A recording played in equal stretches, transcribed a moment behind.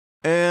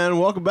And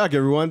welcome back,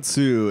 everyone,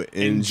 to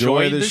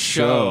Enjoy the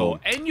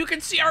Show. And you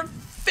can see our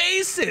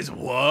faces.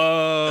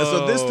 Whoa.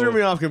 So this threw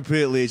me off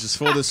completely. Just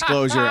full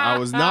disclosure, I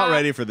was not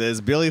ready for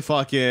this. Billy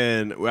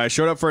I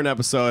showed up for an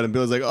episode, and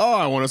Billy's like, oh,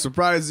 I want to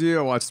surprise you.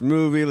 I watched the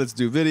movie. Let's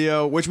do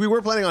video, which we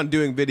were planning on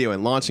doing video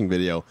and launching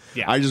video.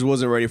 Yeah. I just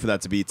wasn't ready for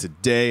that to be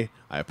today.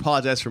 I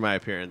apologize for my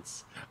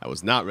appearance. I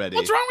was not ready.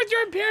 What's wrong with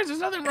your appearance?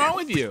 There's nothing wrong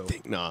with you.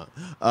 No.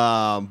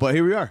 But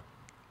here we are.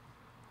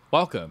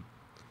 Welcome.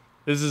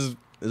 This is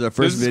our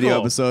first video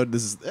cool. episode.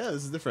 This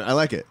is different. I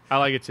like it. I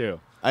like it too.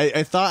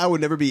 I thought I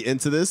would never be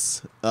into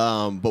this,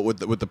 but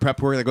with the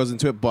prep work that goes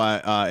into it.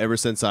 But ever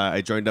since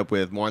I joined up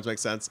with Morons Make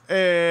Sense,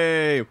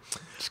 a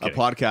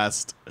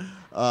podcast.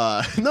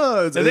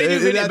 No, it's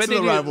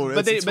a rivalry.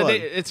 But it's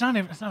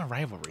not a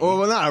rivalry.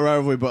 Well, not a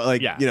rivalry, but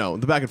like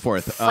the back and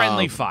forth,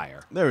 friendly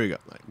fire. There we go.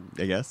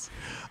 I guess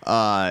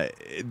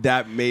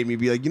that made me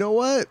be like, you know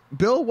what,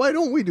 Bill? Why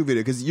don't we do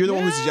video? Because you're the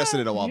one who suggested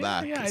it a while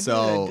back. Yeah,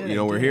 so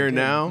we're here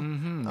now.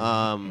 Mm-hmm.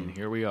 And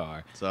here we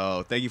are.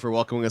 So thank you for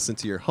welcoming us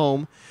into your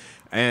home.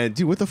 And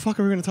dude, what the fuck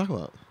are we going to talk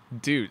about?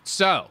 Dude,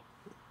 so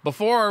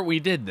before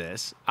we did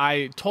this,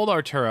 I told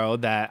Arturo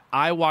that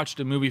I watched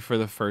a movie for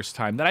the first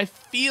time that I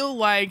feel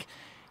like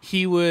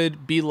he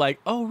would be like,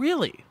 oh,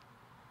 really?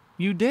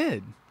 You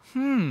did?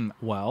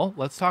 Well,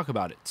 let's talk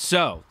about it.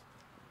 So,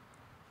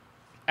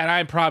 and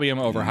I probably am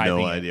overhyping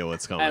it. No idea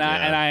what's going on.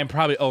 And I am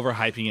probably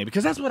overhyping it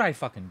because that's what I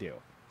fucking do.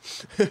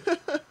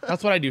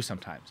 That's what I do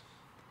sometimes.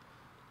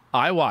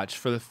 I watched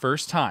for the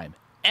first time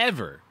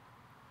ever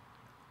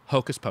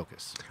Hocus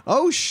Pocus.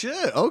 Oh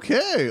shit!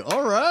 Okay,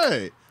 all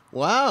right.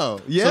 Wow.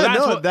 Yeah,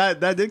 so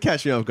that did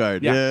catch me off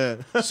guard. Yeah.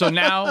 So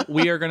now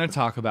we are going to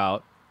talk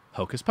about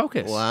Hocus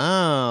Pocus.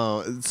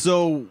 Wow.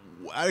 So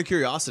out of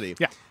curiosity,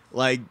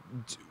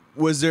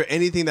 was there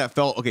anything that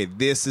felt okay?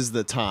 This is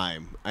the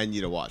time I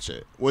need to watch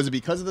it. Was it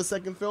because of the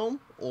second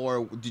film,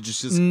 or did you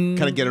just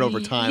kind of get it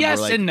over time? Yes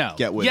or and no.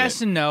 Get with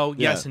yes it? And no.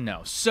 Yeah. Yes and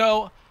no.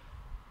 So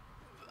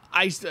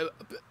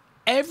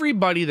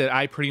everybody that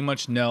I pretty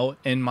much know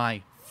in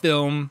my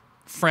film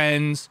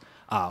friends,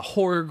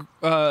 horror,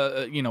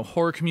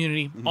 horror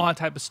community, all that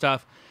type of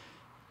stuff,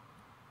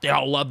 they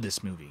all love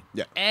this movie.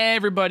 Yeah.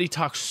 Everybody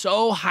talks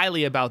so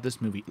highly about this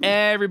movie.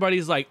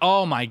 Everybody's like,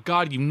 oh my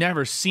God, you've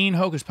never seen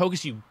Hocus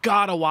Pocus. You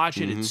gotta watch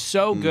it. It's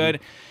so good.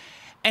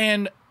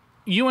 And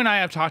you and I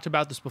have talked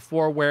about this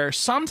before, where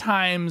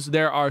sometimes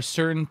there are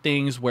certain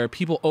things where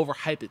people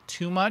overhype it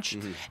too much,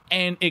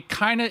 and it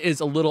kind of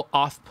is a little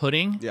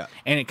off-putting,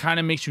 and it kind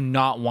of makes you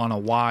not want to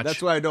watch.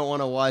 That's why I don't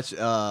want to watch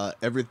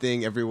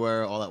Everything,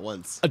 Everywhere, All at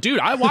Once. Dude,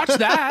 I watched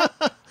that.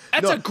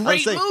 That's a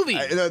great movie.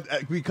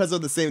 Because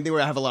of the same thing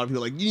where I have a lot of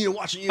people like, you need to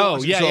watch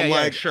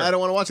it. Sure. I don't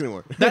want to watch it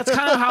anymore. That's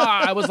kind of how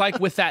I was like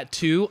with that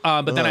too.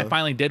 But then I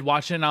finally did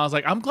watch it, and I was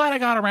like, I'm glad I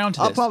got around to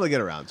this. I'll probably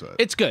get around to it.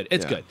 It's good.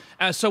 It's good.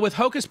 So with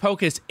Hocus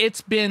Pocus,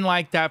 it's been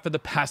like that for the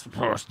past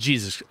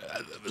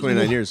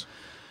 29 years.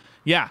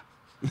 Yeah,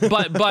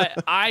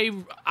 but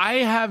I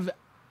have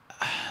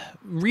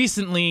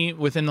recently,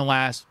 within the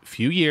last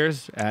few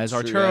years, as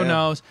Arturo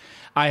knows,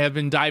 I have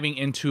been diving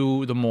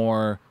into the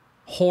more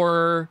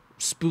horror,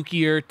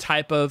 spookier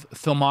type of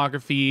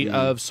filmography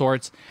of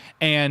sorts.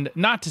 And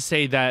not to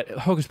say that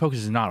Hocus Pocus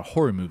is not a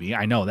horror movie.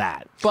 I know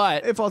that.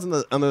 But it falls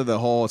under the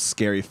whole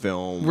scary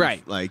film.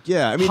 Right.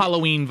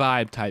 Halloween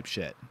vibe type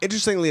shit.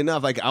 Interestingly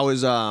enough, I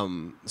was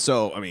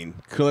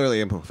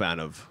clearly I'm a fan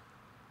of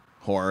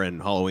horror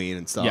and Halloween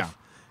and stuff. Yeah.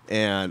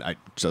 And I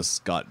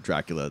just got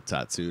Dracula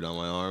tattooed on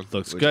my arm.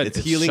 Looks good. It's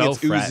healing. So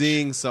it's fresh.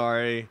 Oozing.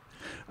 Sorry.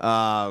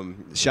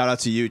 Shout out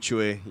to you,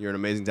 Chewy. You're an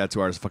amazing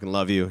tattoo artist. I fucking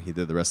love you. He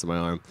did the rest of my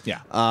arm.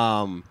 Yeah.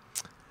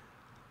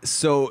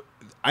 So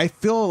I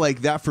feel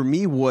like that for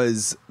me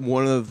was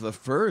one of the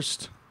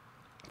first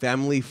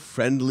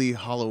family-friendly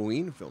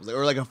Halloween films,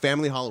 or like a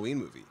family Halloween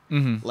movie.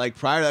 Like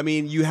prior,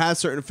 you had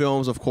certain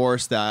films, of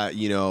course, that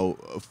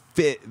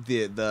fit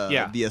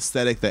the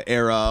aesthetic, the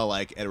era,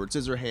 like Edward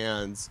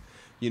Scissorhands,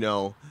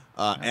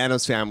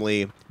 Addams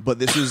Family, but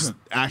this was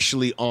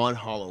actually on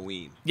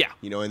Halloween. Yeah.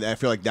 And I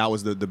feel like that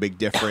was the big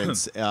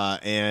difference.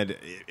 And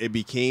it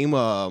became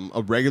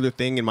a regular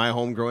thing in my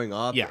home growing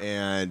up. Yeah.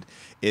 And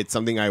it's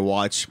something I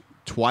watch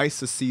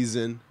twice a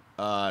season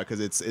because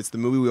it's the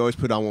movie we always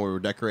put on when we were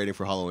decorating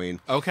for Halloween.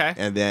 Okay.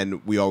 And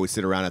then we always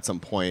sit around at some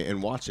point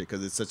and watch it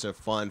because it's such a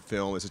fun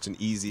film. It's such an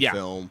easy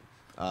film.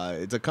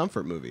 It's a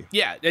comfort movie.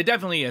 Yeah, it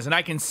definitely is. And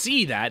I can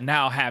see that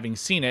now, having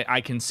seen it.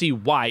 I can see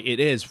why it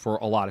is for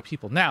a lot of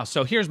people. Now,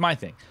 so here's my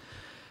thing.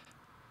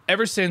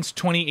 Ever since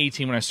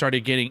 2018, when I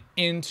started getting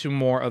into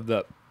more of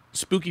the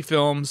spooky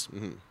films,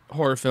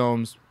 horror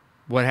films,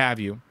 what have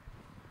you,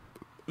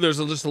 there's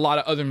just a lot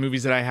of other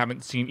movies that I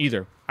haven't seen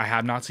either. I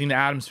have not seen The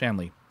Addams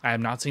Family. I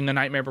have not seen The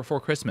Nightmare Before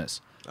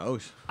Christmas. Oh,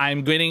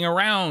 I'm getting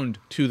around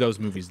to those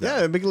movies, though.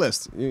 Yeah, a big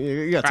list.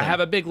 You got time. I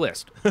have a big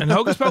list. And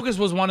Hocus Pocus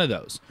was one of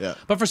those. Yeah.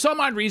 But for some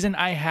odd reason,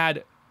 I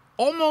had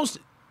almost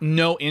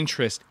no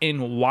interest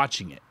in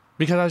watching it.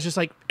 Because I was just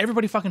like,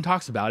 everybody fucking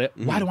talks about it.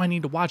 Why do I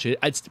need to watch it?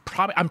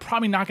 I'm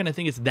probably not going to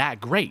think it's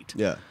that great.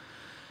 Yeah.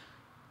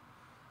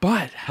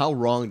 But How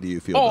wrong do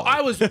you feel? oh, Billy?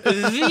 I was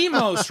the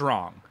most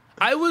wrong.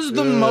 I was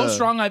the most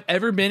wrong I've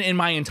ever been in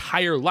my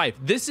entire life.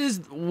 This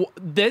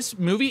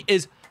movie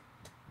is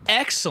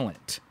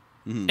excellent.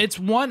 It's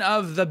one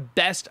of the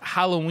best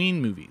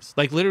Halloween movies,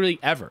 like literally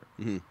ever.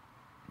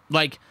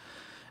 Like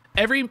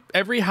every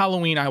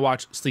Halloween I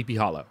watch Sleepy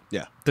Hollow.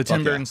 Yeah, the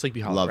Tim Burton Sleepy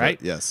Hollow. Love right?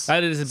 It. Yes,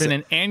 that has been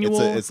an annual.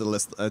 It's a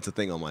list. It's a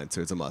thing on mine,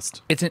 so it's a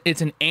must.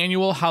 It's an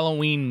annual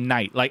Halloween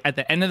night. Like at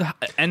the end of the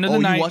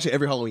night. You watch it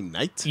every Halloween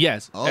night?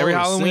 Yes, oh, every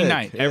Halloween sick.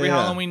 night. Every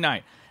Halloween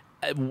night.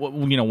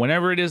 You know,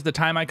 whenever it is the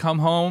time I come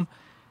home,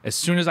 as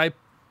soon as I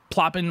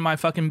plop into my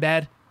fucking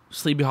bed,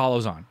 Sleepy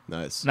Hollow's on.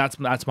 Nice. That's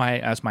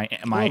my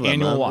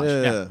annual watch.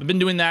 Yeah. I've been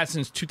doing that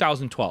since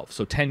 2012,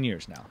 so 10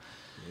 years now.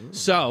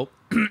 So,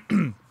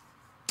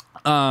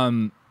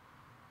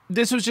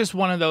 this was just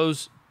one of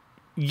those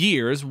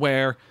years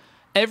where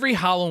every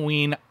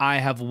Halloween I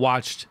have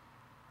watched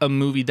a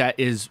movie that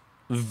is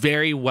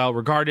very well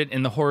regarded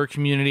in the horror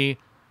community,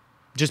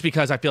 just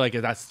because I feel like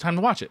that's the time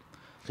to watch it.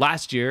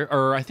 Last year,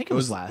 or I think it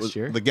was last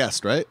year. The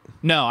Guest, right?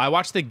 No, I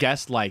watched The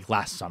Guest like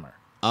last summer.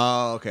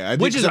 Oh, okay. I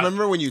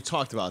remember when you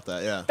talked about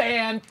that. Yeah.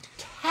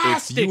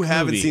 Fantastic. If you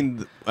haven't movie.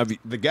 seen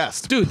the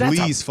Guest, dude, that's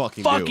please a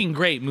fucking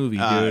great movie,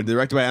 dude.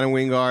 Directed by Anna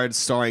Wingard,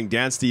 starring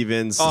Dan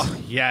Stevens. Oh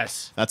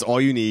yes, that's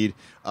all you need.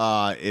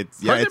 Heard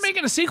they're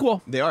making a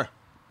sequel. They are.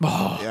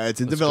 Oh, yeah,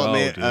 it's in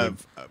development.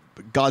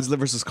 Godzilla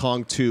vs.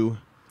 Kong 2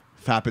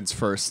 happens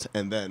first,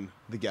 and then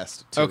The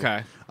Guest 2.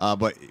 Okay.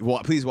 But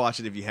please watch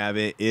it if you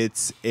haven't.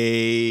 It's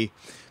a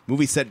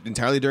movie set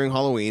entirely during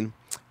Halloween.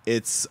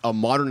 It's a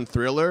modern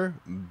thriller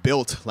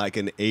built like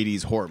an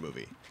 80s horror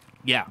movie.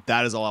 Yeah.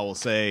 That is all I will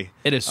say.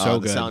 It is so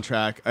good. The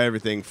soundtrack,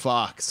 everything.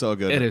 Fuck, so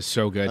good. It is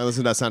so good. I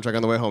listen to that soundtrack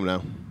on the way home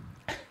now.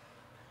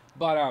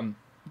 But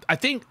I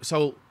think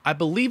so. I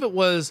believe it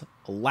was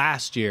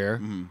last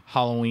year,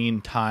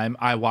 Halloween time.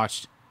 I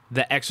watched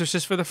The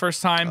Exorcist for the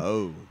first time.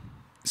 Oh.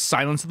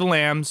 Silence of the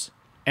Lambs.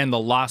 And The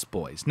Lost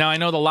Boys. Now, I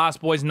know The Lost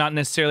Boys not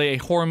necessarily a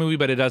horror movie,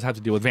 but it does have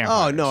to do with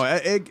vampires. Oh, no.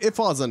 It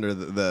falls under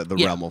the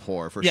realm of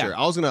horror, for sure.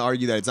 I was going to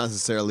argue that it's not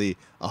necessarily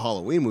a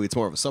Halloween movie. It's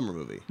more of a summer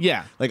movie.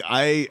 Yeah. Like,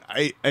 I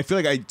feel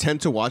like I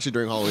tend to watch it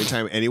during Halloween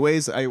time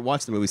anyways. I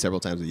watch the movie several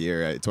times a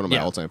year. It's one of my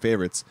all-time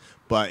favorites.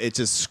 But it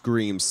just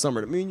screams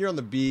summer. I mean, you're on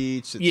the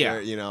beach. It's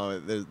you know,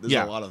 there's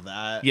a lot of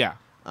that. Yeah.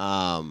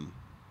 Forgot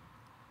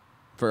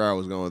where I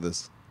was going with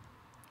this.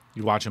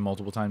 You watch it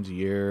multiple times a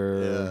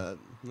year. Yeah.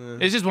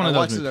 It's just one of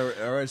those. I watched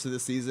it rest of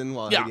this season.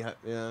 While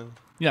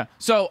yeah.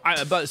 So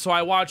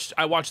I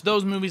watched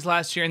those movies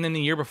last year, and then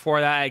the year before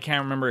that, I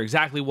can't remember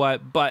exactly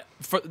what. But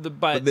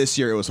this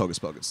year it was Hocus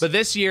Pocus. But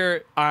this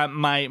year,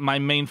 my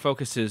main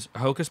focus is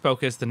Hocus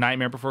Pocus, The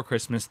Nightmare Before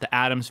Christmas, The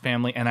Addams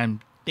Family, and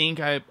I think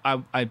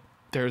I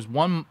there's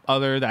one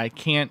other that I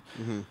can't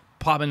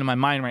pop into my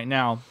mind right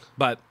now,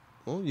 but.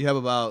 Well, you have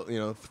about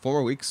 4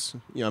 more weeks.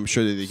 I'm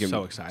sure that you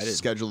can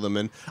schedule them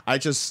in. I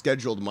just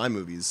scheduled my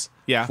movies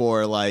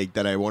for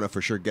that I want to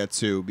for sure get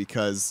to,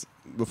 because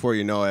before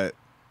you know it,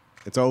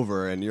 it's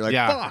over and you're like,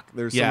 fuck.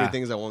 There's so many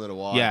things I wanted to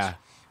watch. Yeah.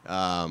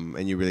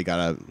 And you really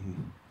gotta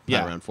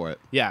hunt around for it.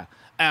 Yeah.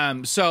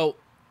 So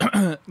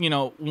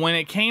when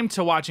it came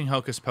to watching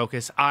Hocus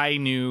Pocus, I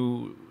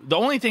knew the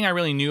only thing I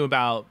really knew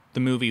about the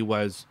movie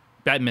was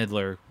Bette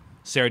Midler,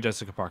 Sarah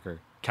Jessica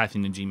Parker, Kathy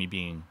Najimy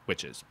being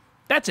witches.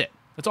 That's it.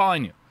 That's all I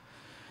knew.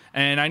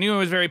 And I knew it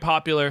was very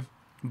popular,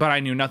 but I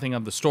knew nothing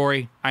of the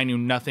story. I knew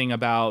nothing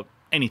about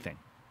anything.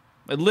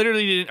 I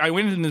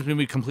went into this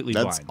movie completely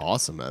blind. That's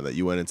awesome, man, that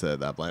you went into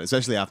that blind,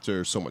 especially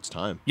after so much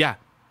time. Yeah.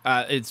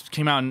 It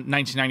came out in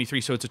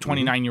 1993, so it's a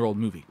 29-year-old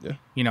movie.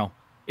 Yeah.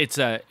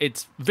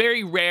 It's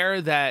very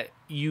rare that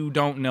you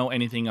don't know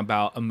anything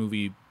about a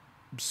movie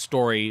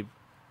story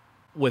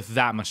with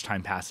that much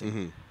time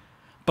passing.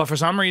 But for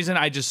some reason,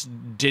 I just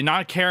did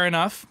not care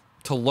enough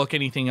to look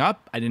anything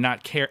up. I did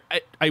not care.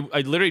 I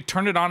literally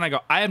turned it on and I go,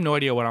 I have no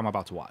idea what I'm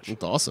about to watch.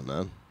 That's awesome,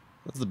 man.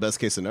 That's the best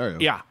case scenario.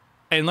 Yeah.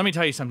 And let me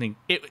tell you something.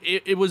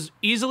 It was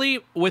easily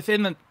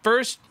within the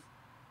first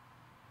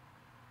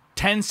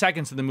 10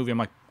 seconds of the movie, I'm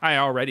like, I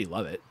already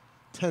love it.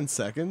 10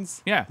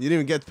 seconds? Yeah. You didn't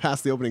even get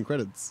past the opening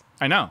credits.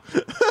 I know.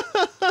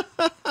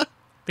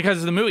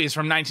 Because the movie is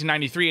from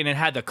 1993 and it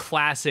had the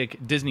classic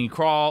Disney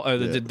crawl or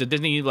the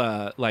Disney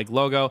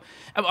logo.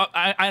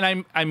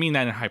 I mean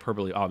that in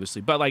hyperbole,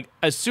 obviously. But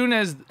as soon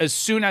as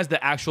the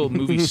actual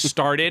movie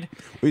started,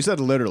 well, you said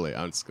literally.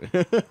 I'm just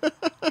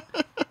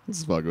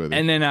just fucking with you.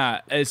 And then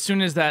as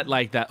soon as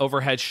that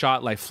overhead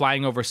shot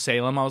flying over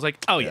Salem, I was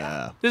like, oh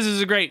yeah. This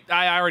is a great.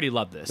 I already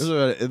love this.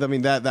 I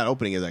mean that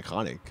opening is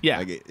iconic.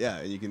 Yeah,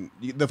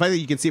 the fact that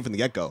you can see it from the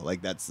get go,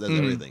 that's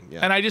everything. Yeah.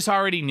 And I just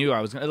already knew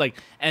I was gonna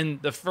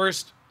and the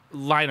first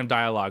line of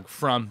dialogue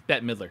from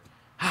Bette Midler.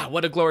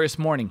 What a glorious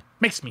morning.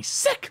 Makes me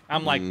sick.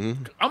 I'm like,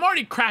 I'm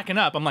already cracking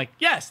up. I'm like,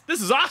 yes,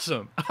 this is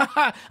awesome.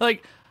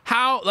 That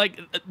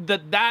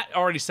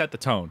already set the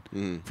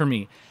tone for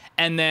me.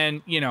 And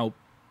then,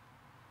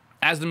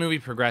 as the movie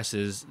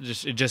progresses,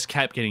 it just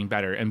kept getting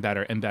better and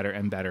better and better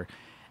and better.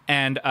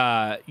 And,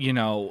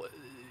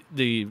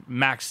 the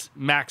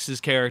Max's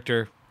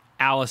character,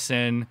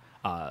 Allison,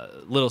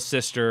 little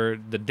sister,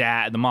 the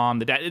dad, the mom,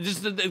 the dad. It's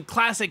just the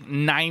classic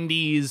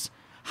 90s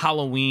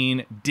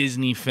Halloween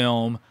Disney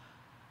film.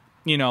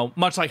 You know,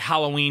 much like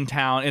Halloween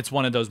Town, it's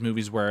one of those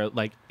movies where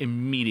like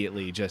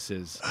immediately just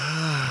is.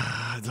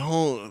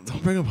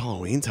 Don't bring up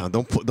Halloween Town.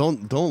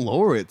 Don't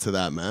lower it to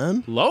that,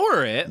 man.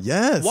 Lower it?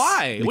 Yes.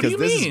 Why? What do you mean?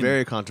 Because this is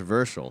very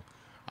controversial.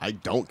 I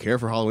don't care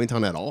for Halloween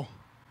Town at all.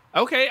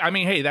 Okay, I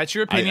mean, hey, that's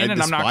your opinion, I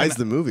and I'm not despise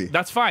the movie.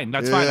 That's fine.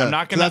 That's fine. I'm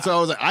not gonna. That's why I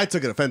was like, I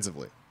took it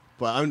offensively,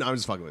 but I'm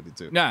just fucking with you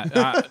too. No,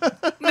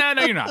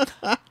 no, you're not.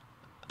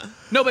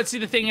 No, but see,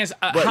 the thing is,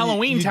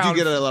 Halloween you Town.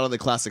 do get a lot of the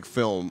classic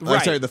film.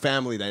 Right. Sorry, the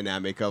family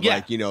dynamic of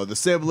like the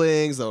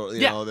siblings. You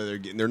know,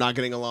 they're not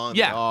getting along.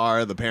 Yeah. They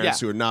are the parents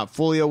who are not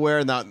fully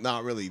aware,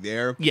 not really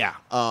there. Yeah.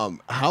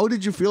 How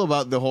did you feel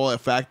about the whole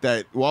fact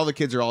that while the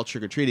kids are all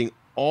trick or treating,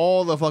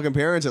 all the fucking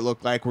parents, it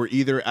looked like, were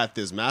either at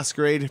this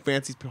masquerade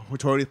fancy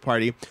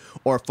party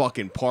or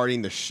fucking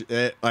partying the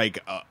shit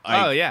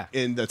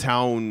in the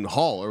town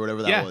hall or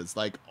whatever that was.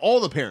 Like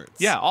all the parents.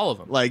 Yeah, all of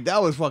them. Like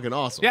that was fucking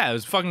awesome. Yeah, it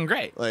was fucking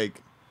great.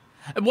 Like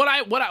what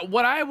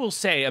I will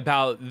say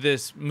about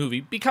this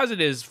movie, because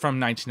it is from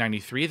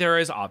 1993, there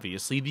is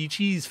obviously the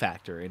cheese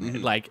factor,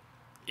 and like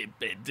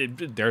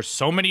there's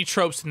so many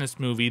tropes in this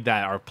movie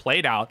that are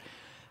played out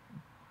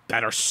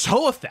that are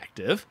so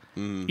effective.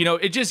 You know,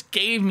 it just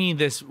gave me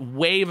this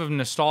wave of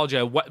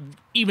nostalgia.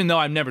 Even though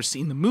I've never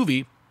seen the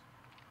movie,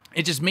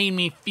 it just made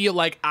me feel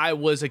like I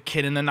was a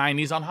kid in the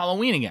 90s on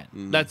Halloween again.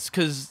 That's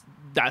because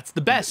that's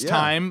the best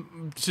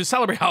time to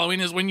celebrate Halloween,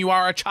 is when you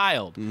are a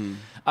child.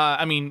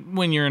 I mean,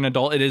 when you're an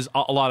adult, it is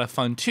a lot of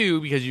fun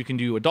too, because you can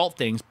do adult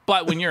things.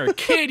 But when you're a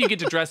kid, you get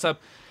to dress up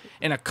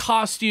in a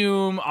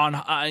costume, on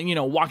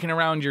walking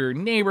around your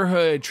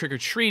neighborhood, trick or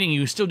treating.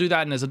 You still do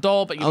that as an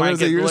adult, but you might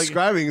get you're like,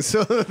 describing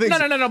so things.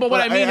 No. But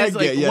what I mean is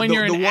like when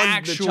you're an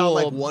actual, the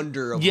childlike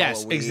wonder of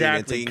Halloween,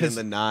 exactly, and taking in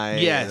the night.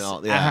 Yes, and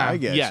all, I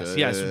get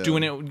yes,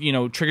 doing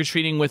it, trick or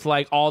treating with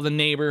like all the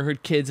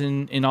neighborhood kids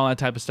and all that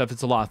type of stuff.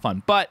 It's a lot of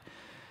fun, but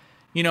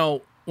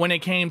when it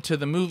came to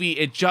the movie,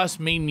 it just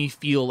made me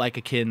feel like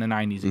a kid in the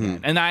 90s again.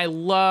 And I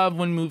love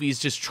when movies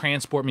just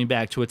transport me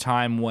back to a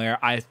time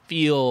where I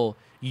feel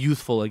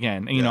youthful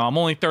again. And, I'm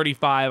only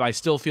 35. I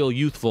still feel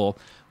youthful,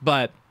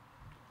 but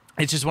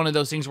it's just one of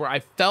those things where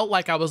I felt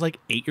like I was like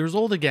 8 years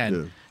old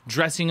again,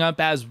 dressing up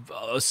as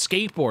a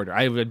skateboarder.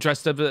 I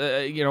dressed up,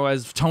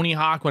 as Tony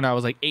Hawk when I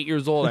was like 8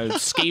 years old. I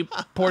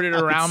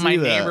skateboarded around my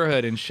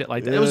neighborhood and shit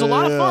like that. It was a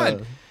lot of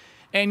fun.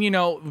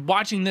 And,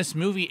 watching this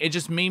movie, it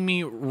just made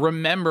me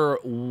remember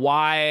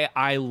why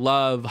I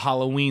love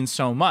Halloween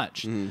so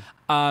much.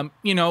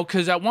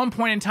 Because at one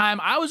point in time,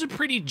 I was a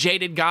pretty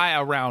jaded guy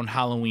around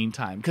Halloween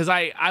time, because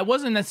I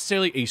wasn't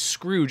necessarily a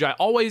Scrooge. I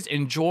always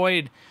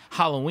enjoyed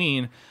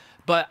Halloween,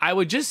 but I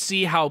would just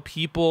see how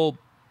people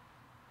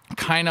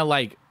kind of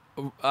like,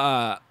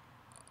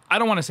 I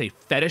don't want to say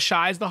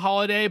fetishize the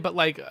holiday, but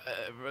like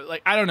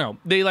I don't know.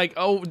 They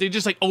they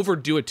just like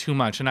overdo it too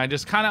much. And I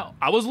was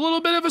a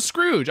little bit of a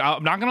Scrooge.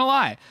 I'm not going to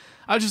lie.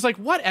 I was just like,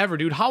 whatever,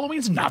 dude.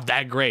 Halloween's not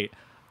that great.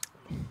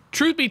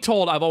 Truth be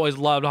told, I've always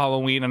loved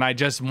Halloween, and I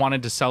just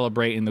wanted to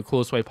celebrate in the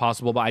coolest way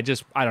possible. But I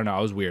don't know.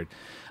 I was weird.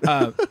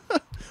 Now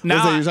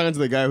you're talking to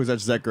the guy who's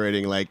actually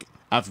decorating like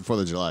after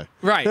 4th of July.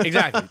 Right,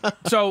 exactly.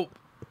 So,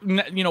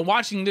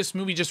 watching this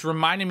movie just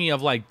reminded me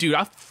of like, dude,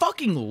 I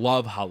fucking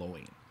love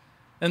Halloween.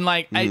 And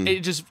like, it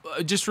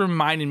just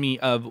reminded me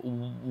of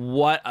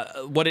what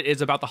it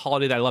is about the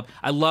holiday that I love.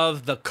 I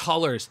love the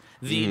colors,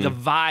 the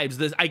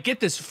vibes. I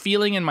get this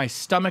feeling in my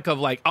stomach of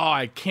like, oh,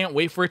 I can't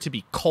wait for it to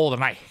be cold,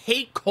 and I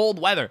hate cold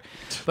weather.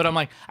 But I'm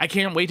like, I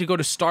can't wait to go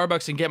to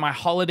Starbucks and get my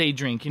holiday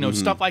drink.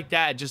 Stuff like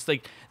that. Just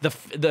like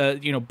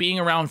the being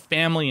around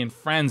family and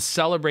friends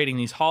celebrating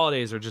these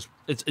holidays are just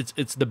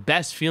it's the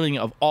best feeling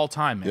of all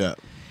time, man. Yeah.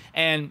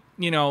 And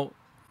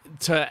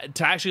to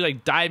actually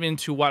like dive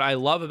into what I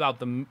love about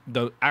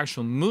the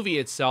actual movie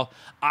itself,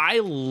 I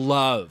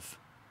love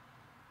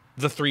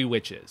the three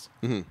witches.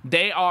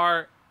 They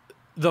are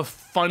the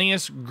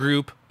funniest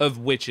group of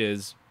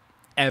witches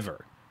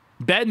ever.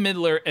 Bette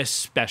Midler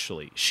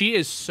especially. She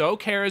is so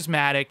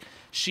charismatic.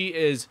 She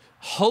is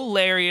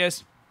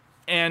hilarious.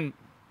 And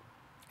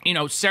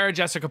Sarah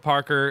Jessica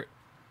Parker,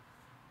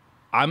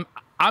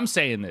 I'm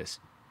saying this.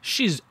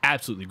 She's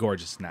absolutely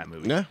gorgeous in that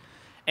movie. Yeah.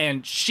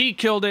 And she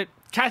killed it.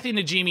 Kathy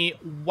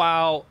Najimy,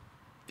 while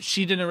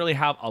she didn't really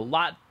have a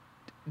lot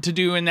to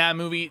do in that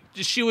movie,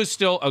 she was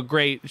still a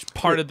great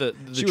part of the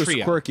she trio. She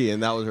was quirky,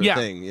 and that was her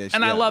thing. Yeah,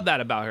 I love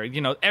that about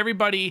her.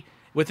 Everybody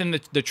within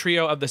the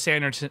trio of the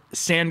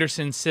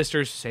Sanderson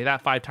sisters, say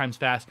that 5 times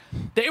fast,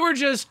 they were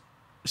just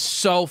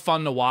so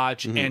fun to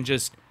watch and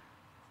just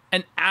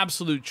an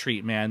absolute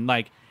treat, man.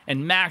 Like,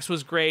 and Max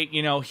was great.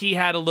 He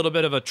had a little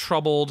bit of a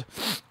troubled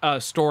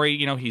story.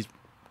 He's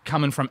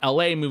coming from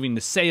L.A., moving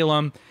to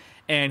Salem.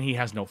 And he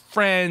has no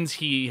friends.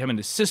 Him and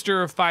his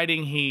sister are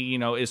fighting. He,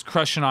 is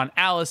crushing on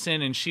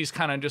Allison, and she's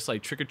kind of just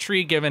like trick or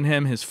treat, giving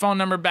him his phone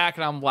number back.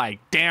 And I'm like,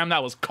 damn,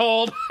 that was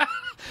cold.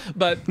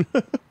 But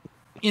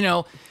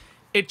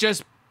it's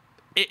just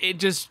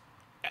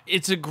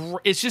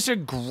a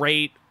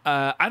great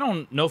I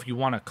don't know if you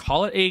want to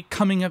call it a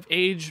coming of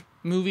age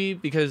movie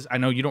because I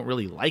know you don't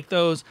really like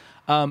those.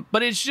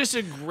 But it's just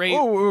a great.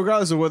 Well,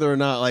 regardless of whether or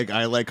not like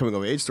I like coming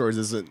of age stories,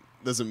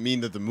 doesn't mean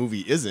that the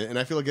movie isn't, and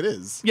I feel like it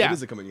is. Yeah. It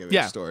is a coming of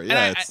age story.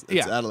 Yeah,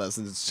 it's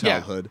adolescence, it's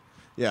childhood.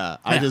 Yeah,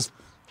 I just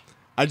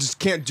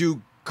can't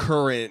do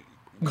current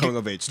coming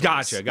of age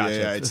stories. Gotcha.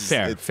 Yeah,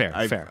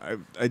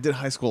 Fair. I did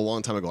high school a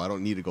long time ago. I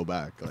don't need to go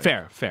back. Like,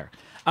 Fair.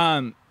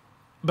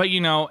 But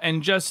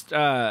and just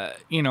and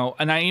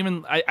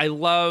I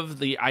love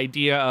the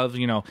idea of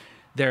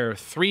their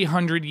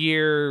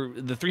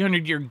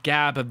 300-year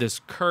gap of this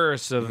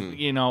curse of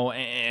and all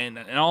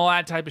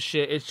that type of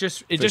shit. It's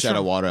just had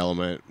a water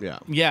element.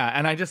 Yeah,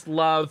 and I just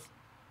love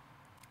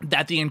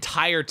that the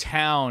entire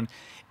town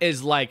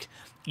is like,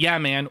 yeah,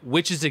 man,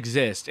 witches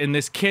exist, and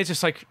this kid's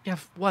just like, yeah,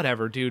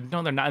 whatever, dude.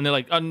 No, they're not, and they're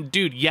like,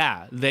 dude,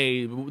 yeah,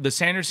 the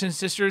Sanderson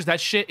sisters, that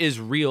shit is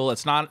real.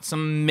 It's not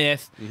some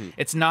myth.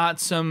 It's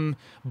not some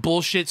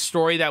bullshit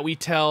story that we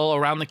tell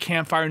around the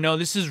campfire. No,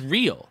 this is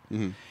real.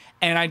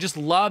 And I just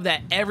love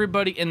that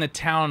everybody in the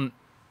town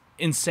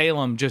in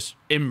Salem just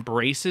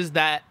embraces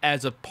that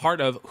as a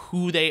part of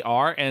who they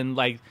are, and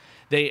like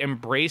they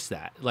embrace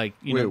that. Like,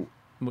 what do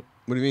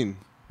you mean?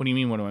 What do you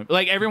mean? What do I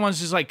like? Everyone's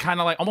just like kind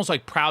of like almost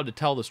like proud to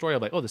tell the story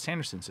of like, oh, the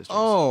Sanderson sisters.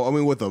 Oh, I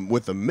mean with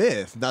the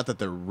myth, not that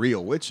they're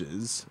real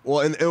witches. Well,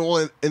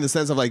 in the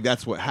sense of like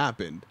that's what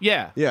happened.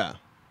 Yeah.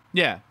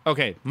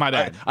 Okay, my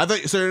bad. I thought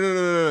so.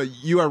 No.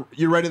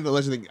 You're right in the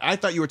legend thing. I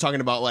thought you were talking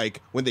about like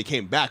when they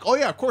came back. Oh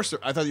yeah, of course.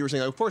 I thought you were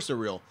saying of course they're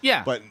real.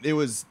 Yeah, but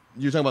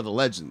you're talking about the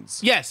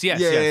legends. Yes.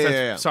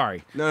 Yeah.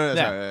 Sorry.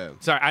 No.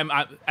 Sorry.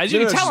 As you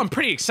can tell, I'm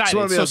pretty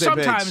excited.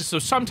 So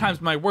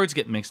sometimes my words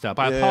get mixed up.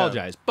 I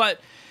apologize,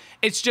 but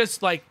it's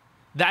just like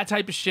that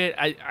type of shit.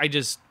 I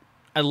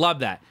love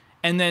that.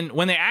 And then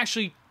when they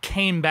actually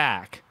came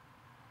back,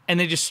 and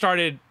they just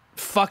started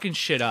fucking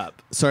shit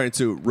up, starting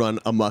to run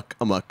amok.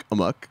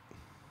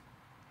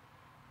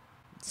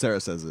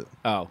 Sarah says it.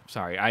 Oh,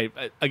 sorry. I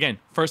again,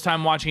 first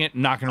time watching it,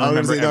 not gonna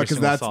remember.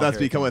 Because that's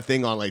become a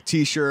thing on like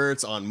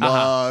T-shirts, on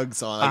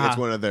mugs, on like it's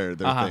one of their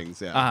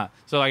things. Yeah.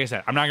 So like I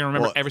said, I'm not gonna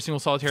remember every single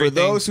solitary. For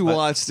those who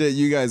watched it,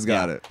 you guys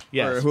got it.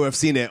 Yes. Or who have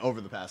seen it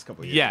over the past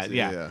couple of years.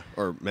 Yeah.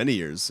 Or many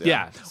years.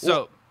 Yeah.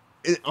 So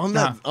on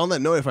that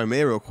note, if I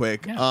may, real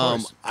quick,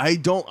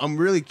 I'm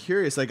really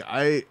curious. Like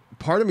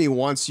part of me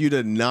wants you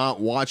to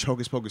not watch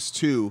Hocus Pocus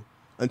 2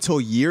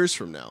 until years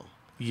from now.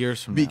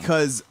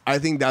 Because I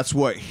think that's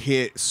what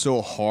hit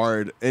so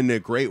hard in a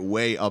great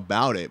way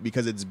about it,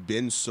 because it's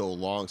been so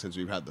long since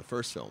we've had the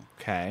first film.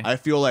 Okay. I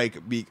feel like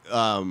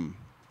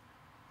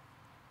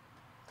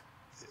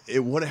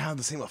it wouldn't have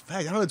the same effect.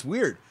 I don't know, it's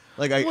weird.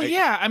 Like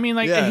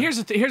here's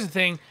the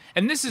thing,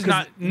 and this is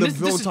not the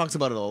film talks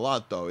about it a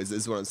lot though.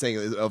 Is what I'm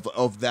saying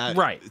of that.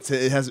 Right. It's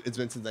been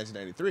since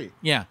 1993.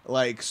 Yeah.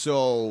 Like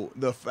so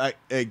the fact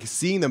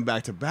seeing them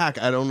back to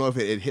back, I don't know if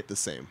it hit the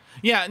same.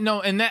 Yeah.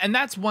 No. And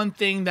that's one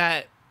thing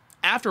that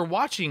after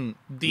watching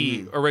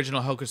the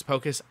original Hocus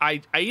Pocus,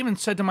 I even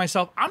said to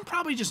myself, I'm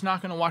probably just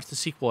not going to watch the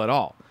sequel at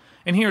all.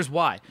 And here's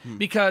why: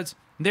 because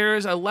there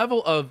is a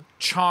level of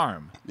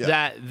charm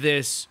that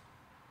this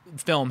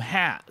film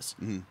has.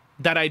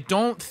 That I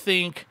don't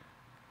think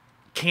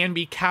can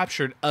be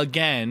captured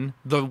again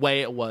the way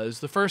it was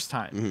the first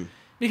time.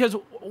 Because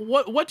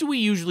what do we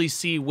usually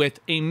see with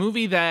a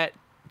movie that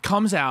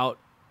comes out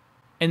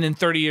and then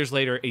 30 years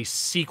later a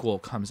sequel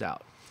comes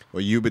out?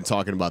 Well, you've been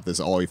talking about this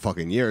all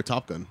fucking year,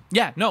 Top Gun.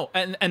 Yeah, no,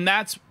 and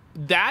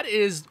that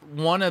is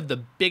one of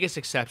the biggest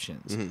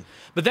exceptions.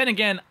 But then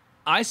again,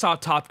 I saw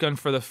Top Gun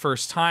for the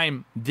first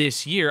time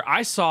this year.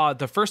 I saw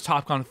the first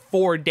Top Gun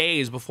 4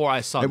 days before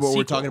I saw the sequel.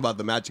 We're talking about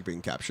the magic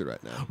being captured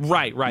right now.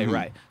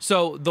 Right.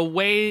 So the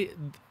way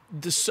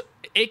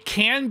it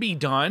can be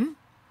done,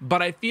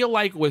 but I feel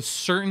like with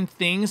certain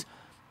things,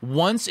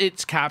 once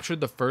it's captured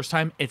the first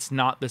time, it's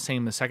not the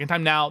same the second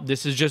time. Now,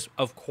 this is just,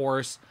 of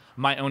course,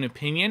 my own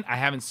opinion. I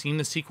haven't seen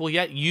the sequel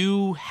yet.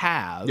 You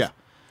have. Yeah.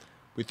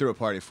 We threw a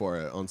party for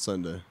it on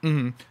Sunday.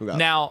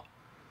 Now,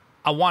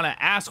 I want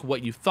to ask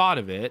what you thought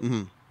of it,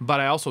 but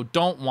I also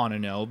don't want to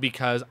know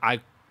because I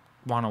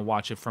want to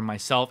watch it for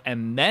myself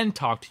and then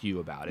talk to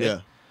you about it. Yeah.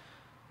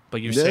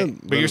 But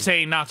you're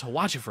saying not to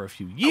watch it for a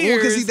few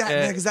years.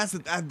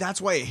 Well, that's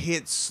why it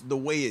hits the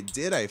way it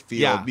did. I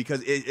feel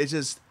because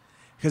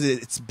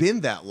it's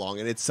been that long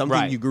and it's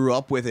something you grew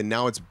up with and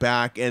now it's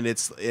back and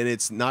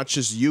it's not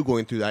just you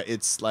going through that.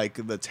 It's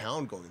like the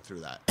town going through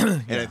that,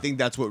 and I think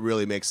that's what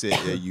really makes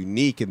it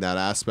unique in that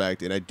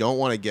aspect. And I don't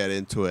want to get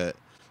into it,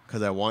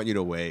 because I want you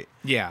to wait.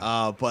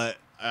 Yeah. But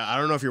I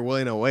don't know if you're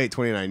willing to wait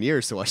 29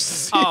 years to watch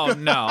this. Oh,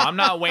 no. I'm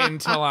not waiting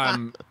until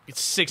I'm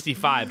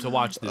 65 to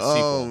watch this sequel.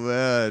 Oh,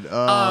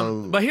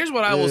 man. But here's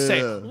what I will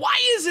say. Why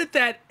is it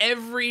that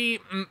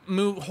every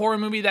horror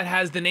movie that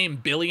has the name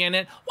Billy in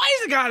it, why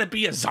is it got to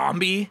be a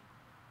zombie?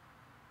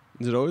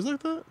 Is it always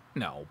like that?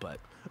 No, but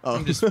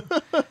I'm just...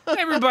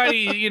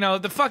 everybody,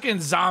 the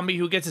fucking zombie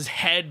who gets his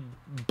head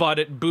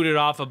booted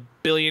off a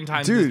billion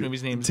times. Dude, this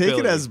movie's name is take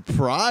Billy. it as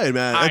pride,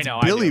 man. I That's know,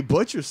 Billy I do.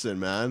 Butcherson,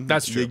 man.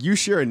 That's true. Like, you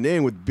share a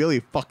name with Billy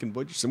fucking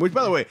Butcherson, which,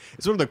 by the way,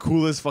 is one of the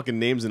coolest fucking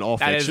names in all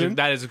fiction.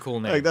 That is a cool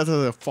name. Like, that's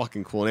a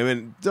fucking cool name.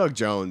 And Doug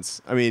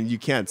Jones, I mean, you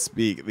can't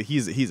speak.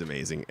 He's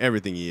amazing.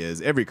 Everything he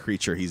is, every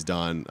creature he's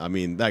done. I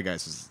mean, that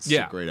guy's just such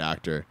a great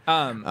actor.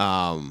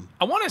 I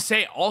want to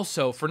say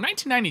also, for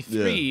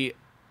 1993,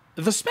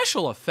 the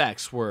special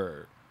effects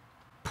were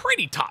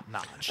pretty top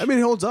notch. I mean,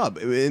 it holds up.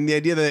 And the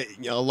idea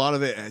that a lot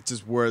of it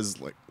just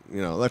was like,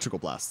 electrical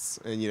blasts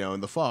and,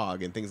 and the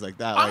fog and things like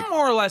that. I'm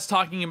more or less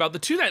talking about the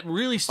two that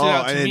really stood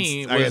out to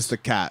me. I guess the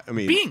cat. I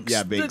mean, Binks.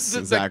 Yeah, Binks.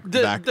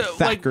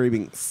 Thackeray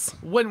Binks.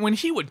 When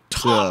he would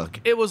talk,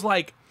 it was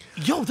like,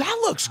 yo, that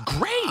looks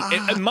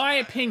great. In my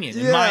opinion.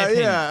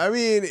 Yeah. I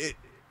mean,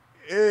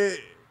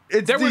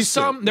 there were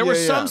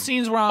some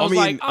scenes where I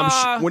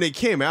was when it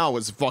came out, it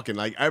was fucking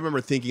like, I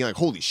remember thinking like,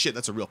 holy shit,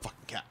 that's a real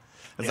fucking cat.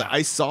 Like,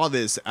 I saw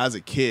this as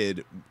a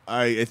kid.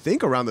 I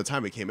think around the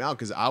time it came out,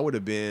 because I would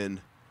have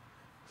been,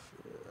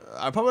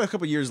 probably a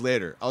couple years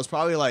later. I was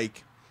probably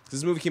like,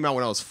 this movie came out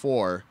when I was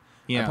 4.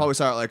 Yeah. I probably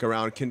saw it like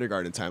around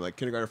kindergarten time, like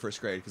kindergarten,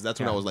 first grade, because that's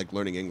when I was like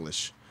learning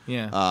English.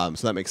 Yeah.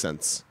 So that makes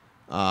sense.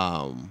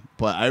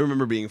 But I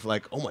remember being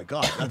like, oh my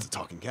god, that's a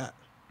talking cat.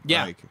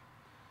 Yeah. Like,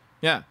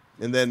 yeah.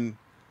 And then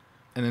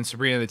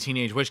Sabrina the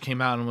Teenage Witch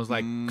came out and was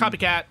like,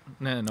 copycat.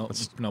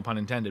 No pun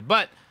intended.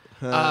 But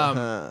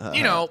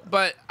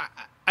but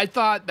I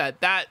thought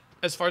that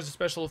as far as the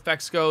special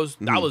effects goes,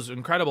 that was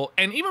incredible.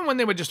 And even when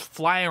they would just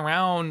fly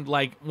around,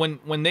 like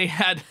when they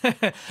had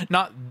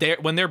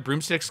when their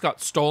broomsticks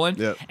got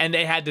stolen and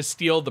they had to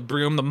steal the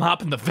broom, the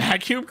mop, and the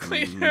vacuum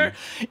cleaner.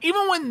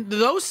 Even when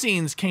those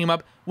scenes came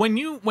up, when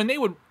they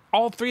would,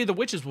 all 3 of the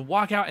witches would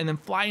walk out and then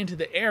fly into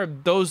the air,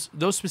 those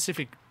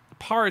specific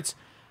parts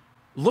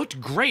looked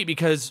great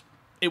because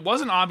it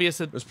wasn't obvious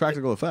that there's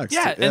practical effects.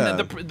 Yeah, and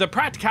the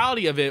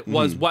practicality of it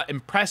was what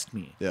impressed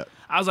me. Yeah,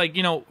 I was like,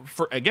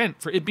 for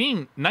it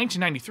being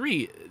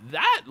 1993,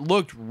 that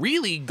looked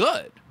really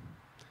good.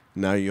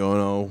 Now you all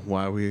know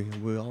why we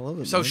all love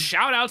it. So man.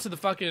 Shout out to the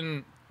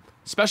fucking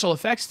special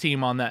effects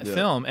team on that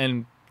film,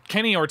 and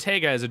Kenny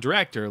Ortega as a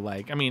director.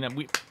 Like, I mean,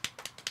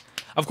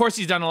 of course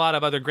he's done a lot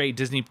of other great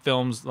Disney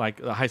films like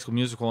the High School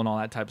Musical and all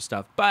that type of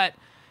stuff, but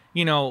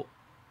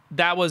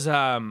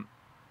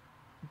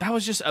that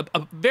was just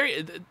a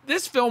very.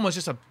 This film was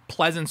just a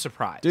pleasant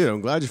surprise. Dude,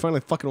 I'm glad you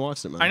finally fucking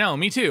watched it, man. I know,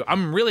 me too.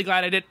 I'm really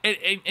glad I did.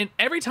 And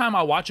every time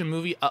I watch a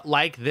movie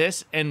like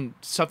this and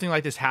something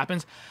like this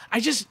happens, I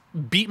just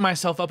beat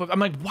myself up. I'm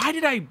like,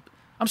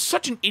 I'm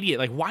such an idiot.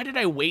 Like, why did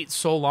I wait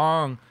so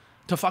long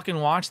to fucking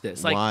watch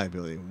this? Like, why,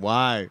 Billy?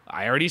 Why?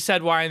 I already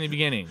said why in the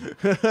beginning.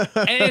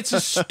 And it's a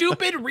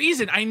stupid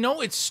reason. I know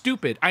it's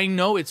stupid.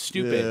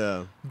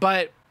 Yeah.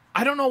 But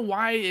I don't know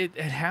why it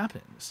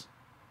happens.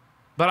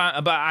 But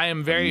I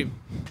am very,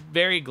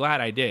 very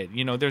glad I did.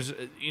 There's,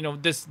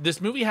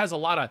 this movie has a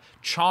lot of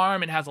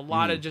charm. It has a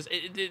lot of just,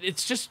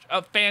 it's just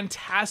a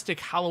fantastic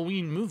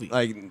Halloween movie.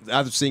 Like,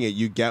 after seeing it,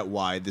 you get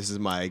why this is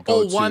my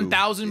go-to.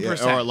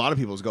 1000%. Or a lot of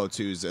people's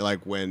go-tos, like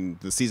when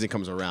the season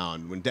comes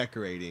around, when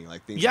decorating,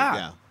 like things like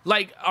that.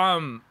 Like,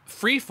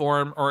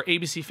 Freeform or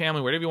ABC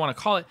Family, whatever you want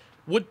to call it,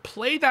 would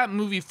play that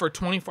movie for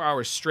 24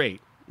 hours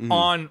straight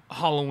on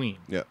Halloween.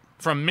 Yeah.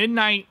 From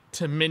midnight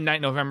to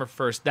midnight, November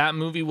 1st, that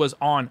movie was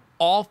on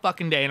all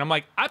fucking day. And I'm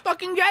like, I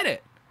fucking get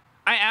it.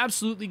 I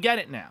absolutely get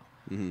it now.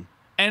 And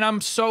I'm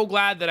so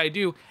glad that I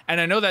do.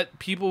 And I know that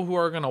people who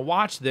are going to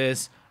watch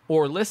this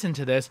or listen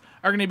to this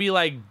are going to be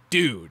like,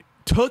 dude,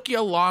 took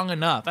you long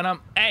enough. And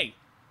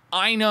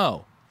I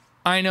know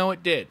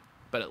it did.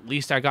 But at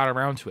least I got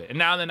around to it. And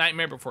now The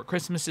Nightmare Before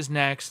Christmas is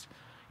next.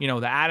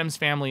 The Addams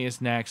Family is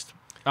next.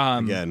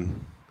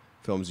 Again.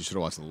 Films you should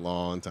have watched a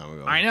long time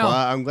ago. I know. Well,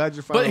 I'm glad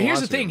you're finally But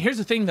here's the watching thing. it. Here's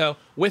the thing, though.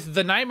 With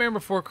The Nightmare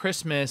Before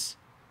Christmas,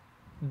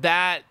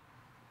 that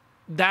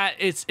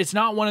it's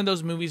not one of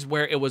those movies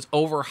where it was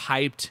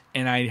overhyped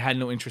and I had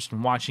no interest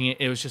in watching it.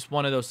 It was just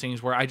one of those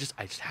things where I just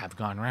have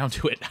gone around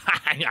to it.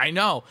 I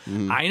know.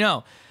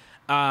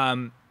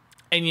 And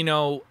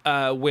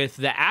with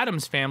The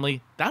Addams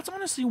Family, that's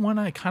honestly one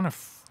I kind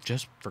of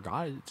just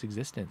forgot its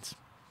existence.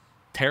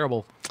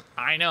 Terrible.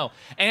 I know.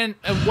 And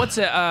what's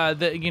it? I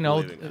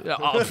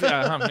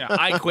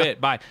quit.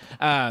 Bye.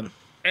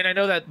 And I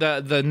know that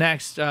the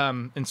next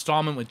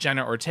installment with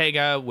Jenna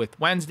Ortega with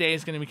Wednesday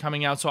is going to be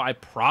coming out, so I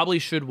probably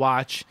should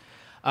watch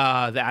The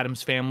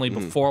Addams Family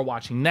before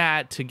watching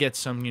that to get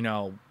some,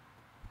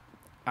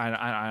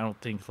 I don't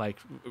think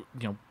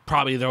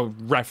probably they'll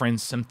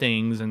reference some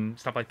things and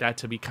stuff like that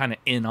to be kind of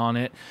in on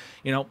it,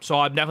 So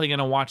I'm definitely going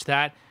to watch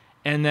that.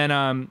 And then,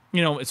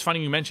 it's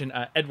funny you mentioned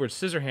Edward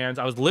Scissorhands.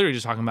 I was literally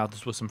just talking about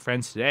this with some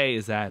friends today,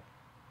 is that...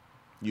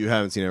 You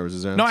haven't seen Edward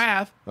Scissorhands? No, I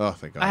have. Oh,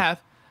 thank God. I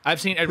have. I've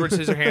seen Edward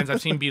Scissorhands.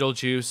 I've seen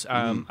Beetlejuice.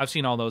 I've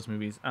seen all those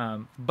movies.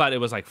 But it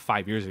was like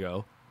 5 years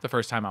ago. the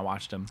first time I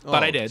watched them,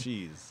 but I did.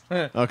 Jeez.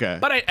 Okay.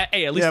 But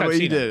hey, at least I've but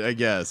seen you it. did, I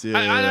guess. Yeah,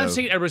 I've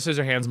seen Edward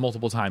Scissorhands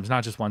multiple times,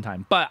 not just one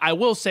time. But I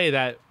will say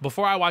that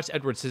before I watched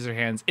Edward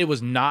Scissorhands, it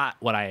was not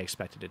what I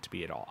expected it to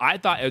be at all. I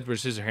thought Edward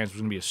Scissorhands was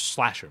going to be a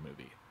slasher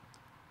movie.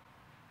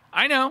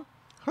 I know.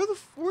 How the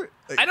fuck?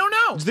 I don't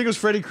know. Did you think it was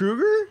Freddy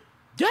Krueger?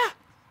 Yeah.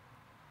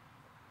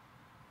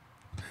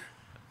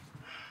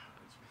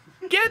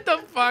 Get the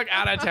fuck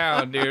out of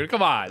town, dude.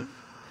 Come on.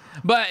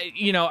 But,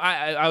 you know,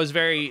 I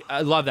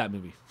love that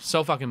movie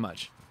so fucking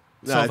much.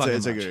 No,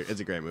 it's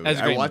a great movie.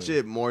 I watch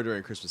it more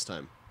during Christmas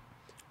time.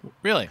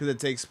 Really? Because it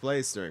takes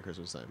place during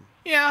Christmas time.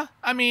 Yeah,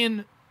 I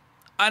mean,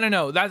 I don't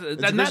know. It's a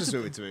Christmas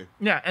movie to me.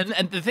 Yeah,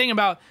 and the thing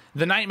about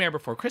The Nightmare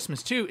Before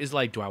Christmas, too, is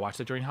like, do I watch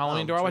it during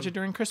Halloween? Do I watch it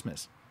during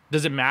Christmas?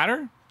 Does it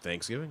matter?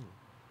 Thanksgiving.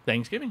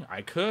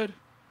 I could.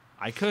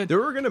 They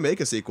were going to make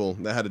a sequel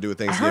that had to do with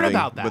Thanksgiving. I heard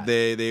about that. But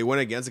they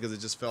went against it because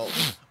it just felt...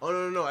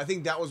 Oh, no. I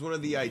think that was one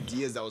of the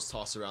ideas that was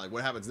tossed around. Like,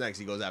 what happens next?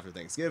 He goes after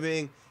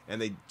Thanksgiving,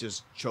 and they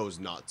just chose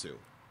not to.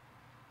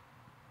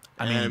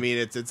 I mean,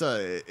 it's a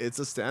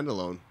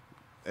standalone.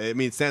 I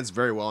mean, it stands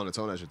very well on its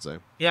own, I should say.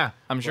 Yeah,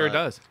 I'm sure it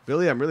does.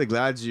 Billy, I'm really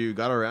glad you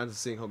got around to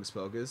seeing Hocus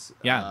Pocus.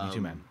 Yeah, me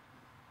too, man.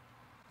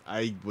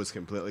 I was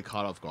completely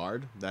caught off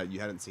guard that you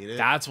hadn't seen it.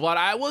 That's what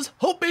I was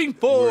hoping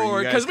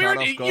for, because you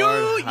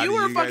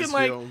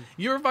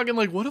were fucking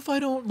like, what if I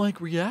don't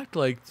like react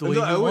like the way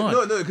you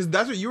want? No, because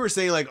that's what you were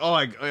saying. Like, oh,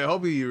 I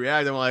hope you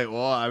react. I'm like,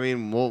 well, I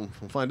mean, we'll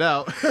find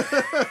out.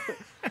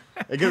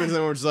 It could be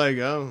something where it's like,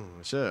 oh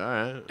shit, all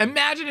right.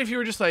 Imagine if you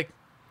were just like,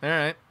 all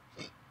right.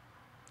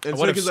 And I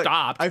would have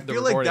stopped. I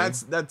feel like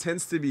that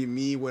tends to be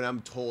me when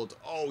I'm told,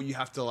 oh, you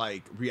have to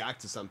like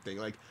react to something.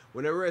 Like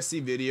whenever I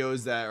see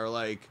videos that are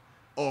like,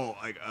 oh,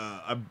 like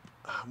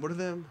what are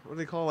them? What do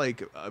they call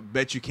like?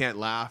 Bet you can't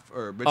laugh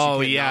or bet you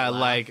can't not laugh,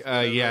 like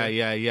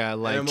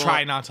like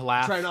try not to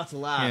laugh. Try not to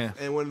laugh. Yeah.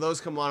 And when those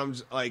come on,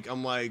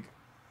 I'm like.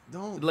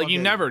 Don't like you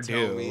never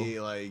tell do. Me,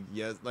 like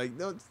yes, like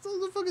no,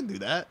 don't fucking do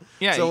that.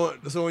 Yeah. So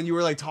when you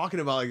were like talking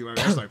about like,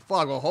 I was like,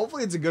 fuck. Well,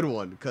 hopefully it's a good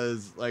one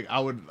because like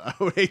I would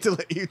hate to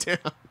let you down.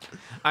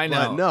 I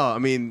know. But no, I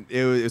mean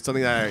it was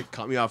something that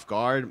caught me off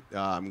guard.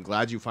 I'm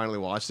glad you finally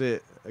watched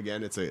it.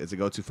 Again, it's a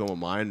go-to film of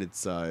mine.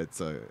 It's a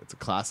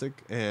classic.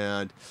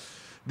 And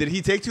did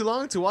he take too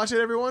long to watch it,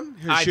 everyone?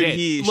 Should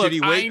he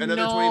wait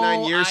another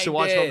 29 years to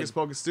watch Hocus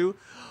Pocus 2?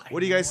 What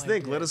do you guys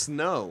think? Let us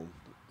know.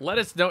 Let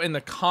us know in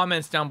the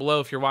comments down below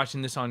if you're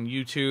watching this on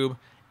YouTube.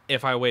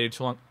 If I waited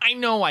too long, I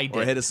know I did.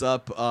 Or hit us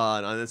up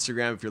on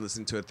Instagram if you're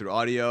listening to it through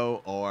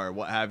audio or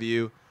what have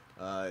you.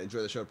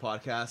 Enjoy the Show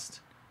podcast.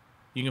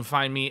 You can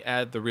find me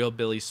at The Real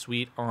Billy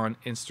Sweet on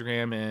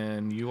Instagram,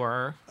 and you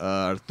are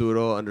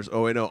Arturo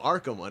 _Arturo.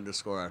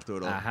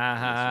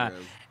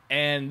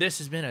 And this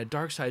has been a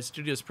Dark Side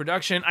Studios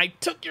production. I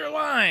took your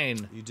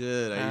line. You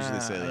did. I usually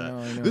say that.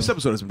 I know. This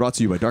episode has been brought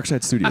to you by Dark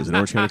Side Studios in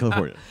Orange County,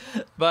 California.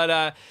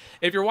 But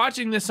if you're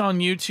watching this on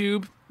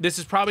YouTube, this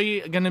is probably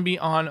going to be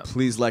on...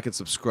 Please like and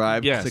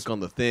subscribe. Yes. Click on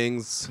the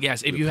things.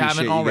 Yes, if you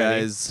haven't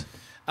already. Guys.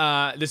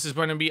 This is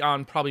going to be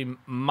on probably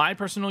my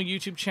personal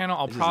YouTube channel.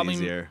 I'll probably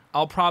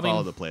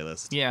follow the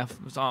playlist. Yeah,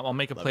 so I'll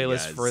make a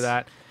playlist for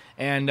that.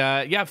 And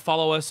yeah,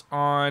 follow us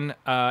on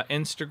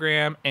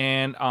Instagram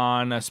and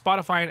on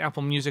Spotify and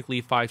Apple Music.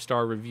 Leave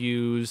 5-star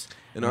reviews.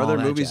 And are there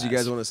movies you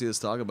guys want to see us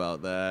talk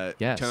about that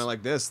kind of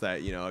like this,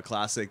 that, you know, a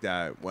classic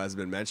that has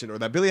been mentioned or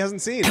that Billy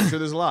hasn't seen? I'm sure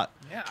there's a lot.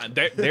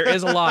 Yeah, there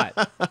is a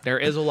lot. There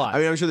is a lot. I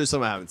mean, I'm sure there's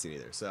some I haven't seen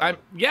either. So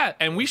yeah,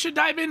 and we should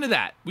dive into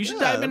that. We should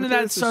dive into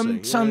that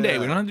someday.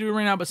 We don't have to do it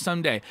right now, but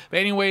someday. But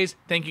anyways,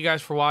 thank you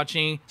guys for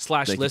watching /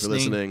 listening. Thank you for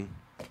listening.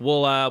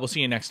 We'll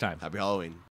see you next time. Happy Halloween.